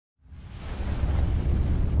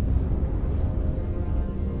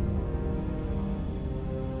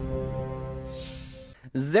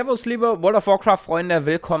Servus liebe World of Warcraft Freunde,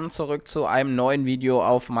 willkommen zurück zu einem neuen Video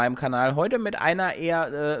auf meinem Kanal. Heute mit einer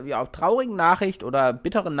eher ja, traurigen Nachricht oder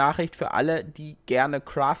bitteren Nachricht für alle, die gerne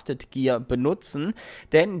Crafted Gear benutzen.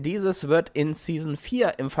 Denn dieses wird in Season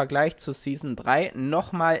 4 im Vergleich zu Season 3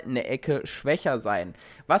 nochmal eine Ecke schwächer sein.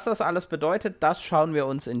 Was das alles bedeutet, das schauen wir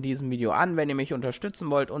uns in diesem Video an. Wenn ihr mich unterstützen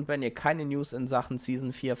wollt und wenn ihr keine News in Sachen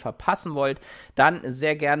Season 4 verpassen wollt, dann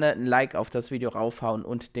sehr gerne ein Like auf das Video raufhauen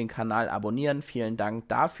und den Kanal abonnieren. Vielen Dank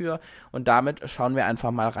dafür und damit schauen wir einfach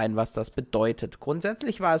mal rein, was das bedeutet.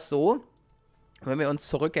 Grundsätzlich war es so, wenn wir uns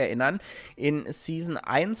zurückerinnern, in Season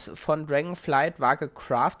 1 von Dragonflight war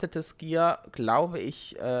gecraftetes Gear, glaube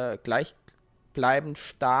ich, gleichbleibend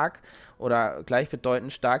stark oder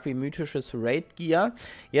gleichbedeutend stark wie mythisches Raid Gear.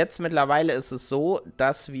 Jetzt mittlerweile ist es so,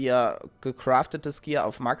 dass wir gecraftetes Gear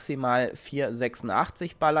auf maximal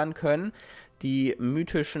 486 ballern können. Die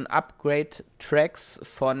mythischen Upgrade-Tracks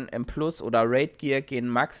von M+ oder Raid Gear gehen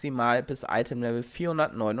maximal bis Item-Level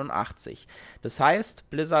 489. Das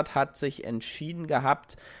heißt, Blizzard hat sich entschieden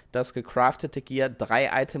gehabt, das gecraftete Gear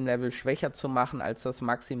 3 Item-Level schwächer zu machen als das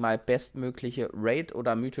maximal bestmögliche Raid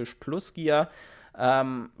oder mythisch Plus Gear.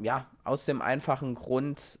 Ja, aus dem einfachen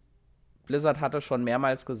Grund, Blizzard hatte schon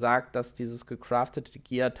mehrmals gesagt, dass dieses gecraftete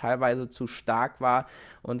Gear teilweise zu stark war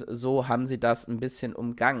und so haben sie das ein bisschen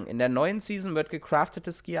umgangen. In der neuen Season wird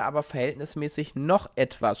gecraftetes Gear aber verhältnismäßig noch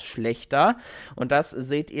etwas schlechter und das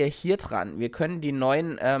seht ihr hier dran. Wir können die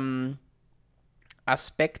neuen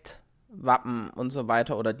Aspektwappen und so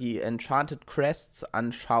weiter oder die Enchanted Crests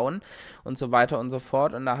anschauen und so weiter und so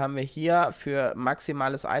fort. Und da haben wir hier für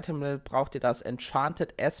maximales Item braucht ihr das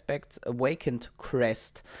Enchanted Aspects Awakened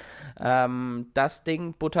Crest. Das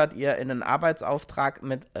Ding buttert ihr in einen Arbeitsauftrag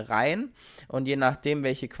mit rein und je nachdem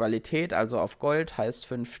welche Qualität, also auf Gold heißt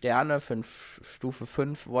 5 Sterne, 5 Stufe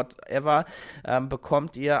 5, whatever,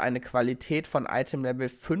 bekommt ihr eine Qualität von Item Level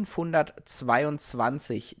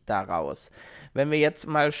 522 daraus. Wenn wir jetzt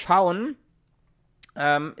mal schauen,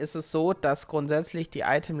 ist es so, dass grundsätzlich die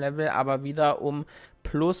Item-Level aber wieder um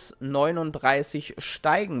plus 39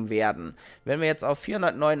 steigen werden. Wenn wir jetzt auf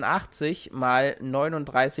 489 mal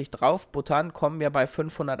 39 draufbuttern, kommen wir bei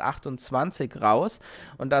 528 raus.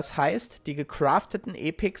 Und das heißt, die gecrafteten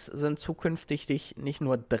Epics sind zukünftig nicht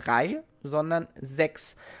nur 3, sondern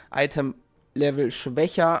 6 Item-Level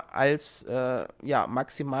schwächer als ja,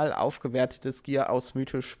 maximal aufgewertetes Gear aus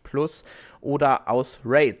Mythisch Plus oder aus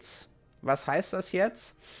Raids. Was heißt das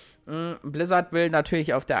jetzt? Blizzard will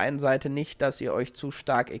natürlich auf der einen Seite nicht, dass ihr euch zu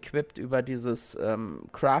stark equipt über dieses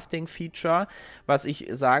Crafting-Feature. Was ich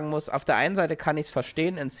sagen muss, auf der einen Seite kann ich es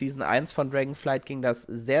verstehen, in Season 1 von Dragonflight ging das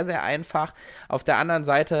sehr, sehr einfach. Auf der anderen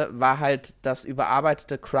Seite war halt das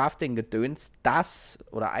überarbeitete Crafting-Gedöns das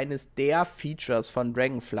oder eines der Features von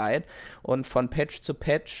Dragonflight und von Patch zu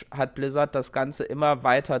Patch hat Blizzard das Ganze immer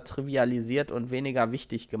weiter trivialisiert und weniger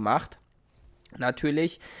wichtig gemacht.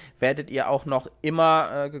 Natürlich werdet ihr auch noch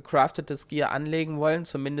immer gecraftetes Gear anlegen wollen,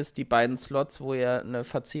 zumindest die beiden Slots, wo ihr eine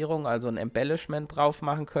Verzierung, also ein Embellishment drauf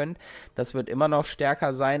machen könnt. Das wird immer noch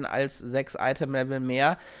stärker sein als 6 Item-Level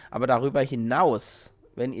mehr, aber darüber hinaus,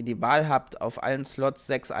 wenn ihr die Wahl habt, auf allen Slots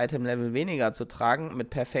 6 Item-Level weniger zu tragen mit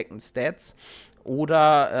perfekten Stats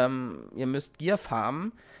oder ihr müsst Gear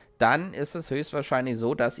farmen, dann ist es höchstwahrscheinlich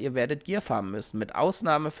so, dass ihr werdet Gear farmen müssen. Mit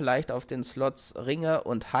Ausnahme vielleicht auf den Slots Ringe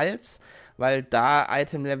und Hals, weil da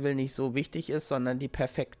Item-Level nicht so wichtig ist, sondern die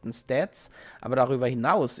perfekten Stats. Aber darüber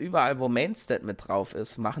hinaus, überall wo Main-Stat mit drauf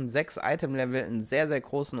ist, machen 6 Item-Level einen sehr, sehr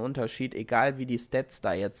großen Unterschied, egal wie die Stats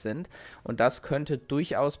da jetzt sind. Und das könnte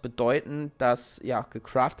durchaus bedeuten, dass ja,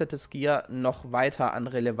 gecraftetes Gear noch weiter an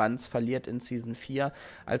Relevanz verliert in Season 4,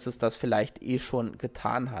 als es das vielleicht eh schon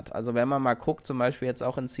getan hat. Also wenn man mal guckt, zum Beispiel jetzt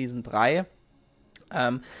auch in Season 3,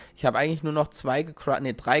 ich habe eigentlich nur noch 3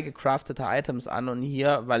 gecraftete Items an und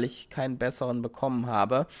hier, weil ich keinen besseren bekommen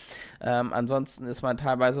habe. Ansonsten ist man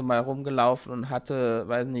teilweise mal rumgelaufen und hatte,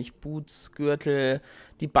 weiß nicht, Boots, Gürtel,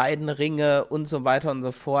 die beiden Ringe und so weiter und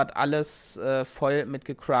so fort. Alles voll mit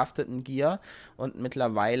gecrafteten Gear. Und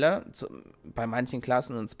mittlerweile, bei manchen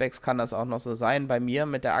Klassen und Specs kann das auch noch so sein, bei mir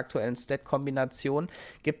mit der aktuellen Stat-Kombination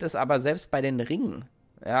gibt es aber selbst bei den Ringen,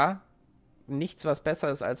 ja, nichts, was besser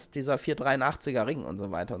ist als dieser 483er Ring und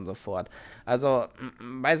so weiter und so fort. Also,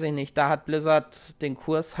 weiß ich nicht, da hat Blizzard den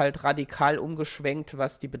Kurs halt radikal umgeschwenkt,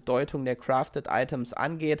 was die Bedeutung der Crafted Items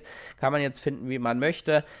angeht. Kann man jetzt finden, wie man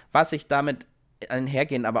möchte. Was ich damit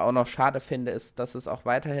einhergehend aber auch noch schade finde, ist, dass es auch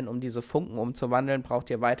weiterhin, um diese Funken umzuwandeln, braucht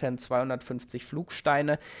ihr weiterhin 250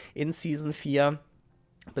 Flugsteine in Season 4.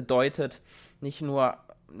 Bedeutet nicht nur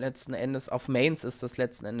letzten Endes auf Mains ist das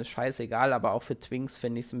letzten Endes scheißegal, aber auch für Twinks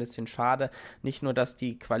finde ich es ein bisschen schade. Nicht nur, dass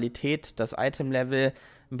die Qualität, das Item-Level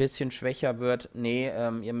ein bisschen schwächer wird. Nee,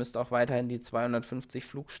 ihr müsst auch weiterhin die 250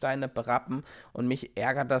 Flugsteine berappen und mich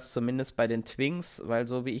ärgert das zumindest bei den Twinks, weil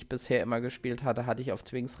so wie ich bisher immer gespielt hatte, hatte ich auf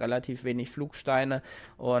Twinks relativ wenig Flugsteine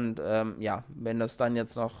und ja, wenn das dann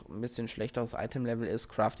jetzt noch ein bisschen schlechteres Itemlevel ist,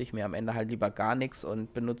 crafte ich mir am Ende halt lieber gar nichts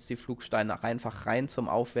und benutze die Flugsteine einfach rein zum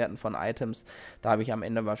Aufwerten von Items. Da habe ich am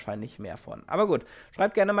Ende wahrscheinlich mehr von. Aber gut,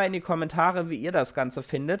 schreibt gerne mal in die Kommentare, wie ihr das Ganze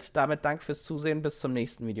findet. Damit danke fürs Zusehen, bis zum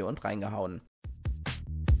nächsten Video und reingehauen.